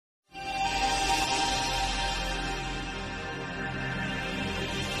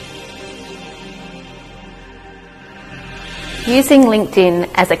Using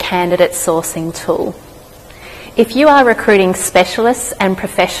LinkedIn as a candidate sourcing tool. If you are recruiting specialists and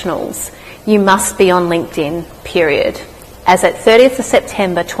professionals, you must be on LinkedIn, period. As at 30th of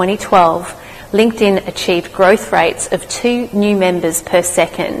September 2012, LinkedIn achieved growth rates of 2 new members per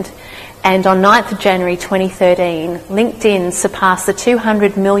second, and on 9th of January 2013, LinkedIn surpassed the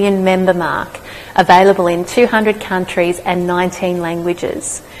 200 million member mark, available in 200 countries and 19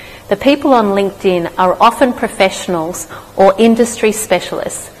 languages. The people on LinkedIn are often professionals or industry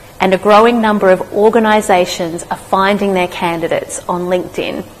specialists, and a growing number of organisations are finding their candidates on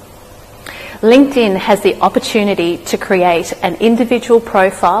LinkedIn. LinkedIn has the opportunity to create an individual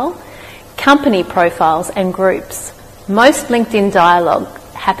profile, company profiles and groups. Most LinkedIn dialogue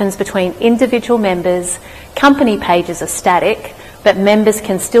happens between individual members. Company pages are static, but members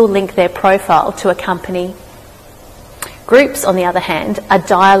can still link their profile to a company. Groups, on the other hand, are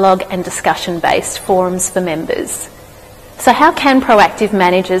dialogue and discussion-based forums for members. So how can proactive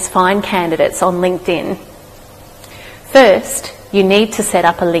managers find candidates on LinkedIn? First, you need to set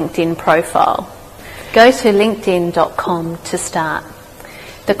up a LinkedIn profile. Go to linkedin.com to start.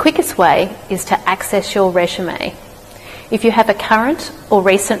 The quickest way is to access your resume. If you have a current or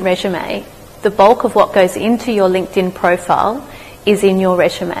recent resume, the bulk of what goes into your LinkedIn profile is in your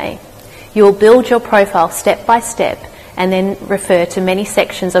resume. You will build your profile step by step and then refer to many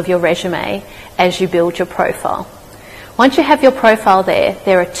sections of your resume as you build your profile. Once you have your profile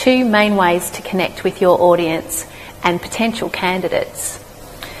there are 2 main ways to connect with your audience and potential candidates.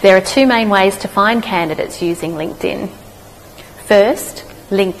 There are 2 main ways to find candidates using LinkedIn. First,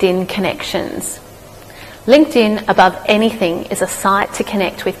 LinkedIn Connections. LinkedIn, above anything, is a site to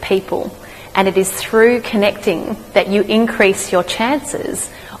connect with people, and it is through connecting that you increase your chances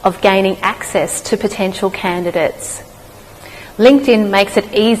of gaining access to potential candidates. LinkedIn makes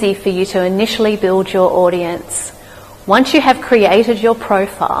it easy for you to initially build your audience. Once you have created your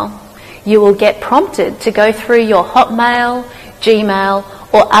profile, you will get prompted to go through your Hotmail,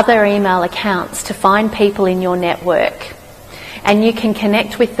 Gmail, or other email accounts to find people in your network, and you can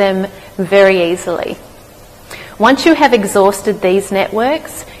connect with them very easily. Once you have exhausted these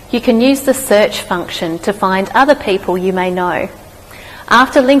networks, you can use the search function to find other people you may know.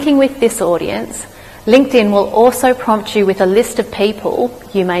 After linking with this audience, LinkedIn will also prompt you with a list of people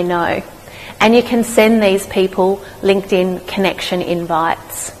you may know, and you can send these people LinkedIn connection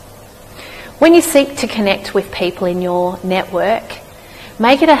invites. When you seek to connect with people in your network,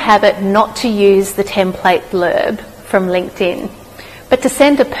 make it a habit not to use the template blurb from LinkedIn, but to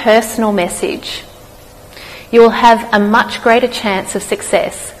send a personal message. You will have a much greater chance of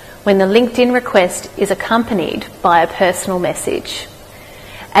success when the LinkedIn request is accompanied by a personal message.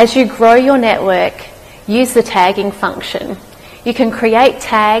 As you grow your network, use the tagging function. You can create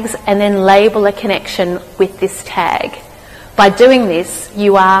tags and then label a connection with this tag. By doing this,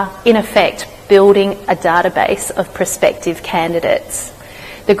 you are, in effect, building a database of prospective candidates.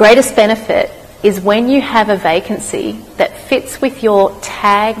 The greatest benefit is when you have a vacancy that fits with your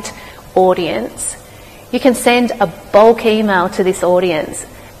tagged audience, you can send a bulk email to this audience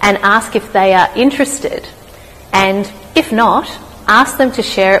and ask if they are interested, and if not, ask them to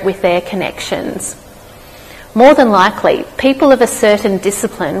share it with their connections. More than likely, people of a certain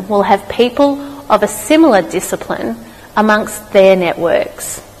discipline will have people of a similar discipline amongst their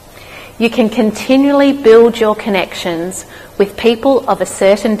networks. You can continually build your connections with people of a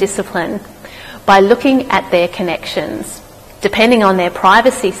certain discipline by looking at their connections. Depending on their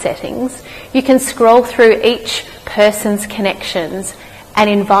privacy settings, you can scroll through each person's connections and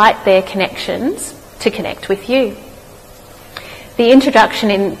invite their connections to connect with you. The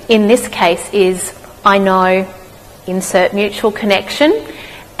introduction in this case is, I know, insert mutual connection,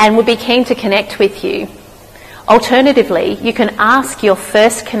 and would be keen to connect with you. Alternatively, you can ask your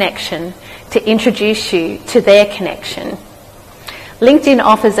first connection to introduce you to their connection. LinkedIn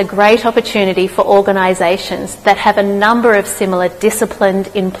offers a great opportunity for organisations that have a number of similar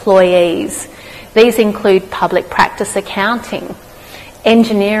disciplined employees. These include public practice accounting,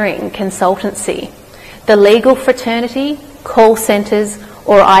 engineering consultancy, the legal fraternity, call centres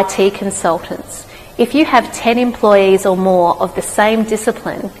or IT consultants. If you have 10 employees or more of the same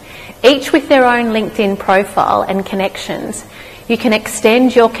discipline, each with their own LinkedIn profile and connections, you can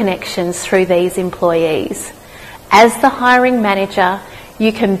extend your connections through these employees. As the hiring manager,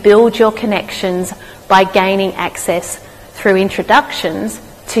 you can build your connections by gaining access through introductions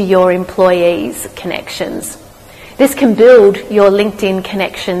to your employees' connections. This can build your LinkedIn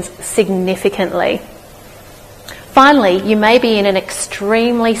connections significantly. Finally, you may be in an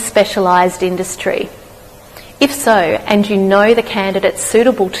extremely specialised industry. If so, and you know the candidates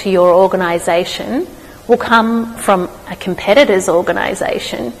suitable to your organisation, will come from a competitor's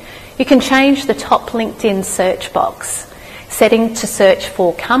organisation, you can change the top LinkedIn search box, setting to search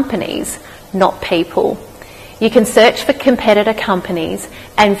for companies, not people. You can search for competitor companies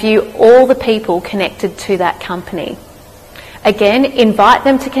and view all the people connected to that company. Again, invite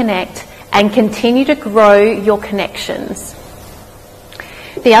them to connect and continue to grow your connections.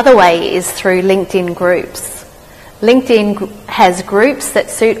 The other way is through LinkedIn groups. LinkedIn has groups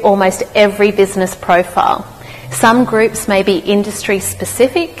that suit almost every business profile. Some groups may be industry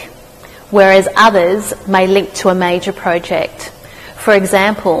specific, whereas others may link to a major project. For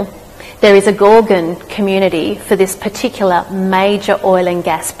example, there is a Gorgon community for this particular major oil and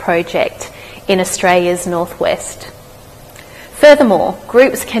gas project in Australia's northwest. Furthermore,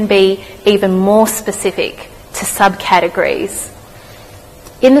 groups can be even more specific to subcategories.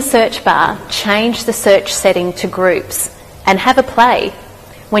 In the search bar, change the search setting to groups and have a play.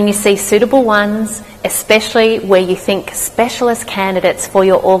 When you see suitable ones, especially where you think specialist candidates for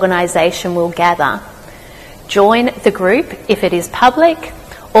your organisation will gather, join the group if it is public,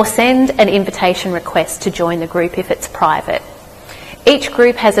 or send an invitation request to join the group if it's private. Each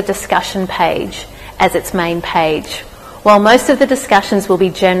group has a discussion page as its main page. While most of the discussions will be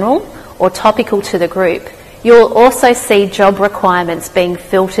general or topical to the group, you will also see job requirements being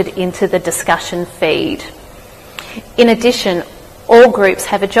filtered into the discussion feed. In addition, all groups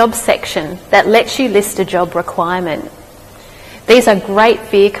have a job section that lets you list a job requirement. These are great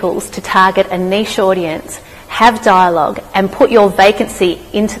vehicles to target a niche audience, have dialogue, and put your vacancy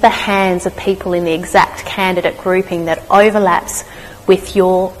into the hands of people in the exact candidate grouping that overlaps with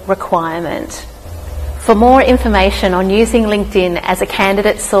your requirement. For more information on using LinkedIn as a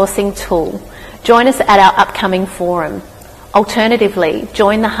candidate sourcing tool, join us at our upcoming forum. Alternatively,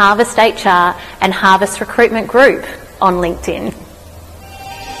 join the Harvest HR and Harvest Recruitment group on LinkedIn.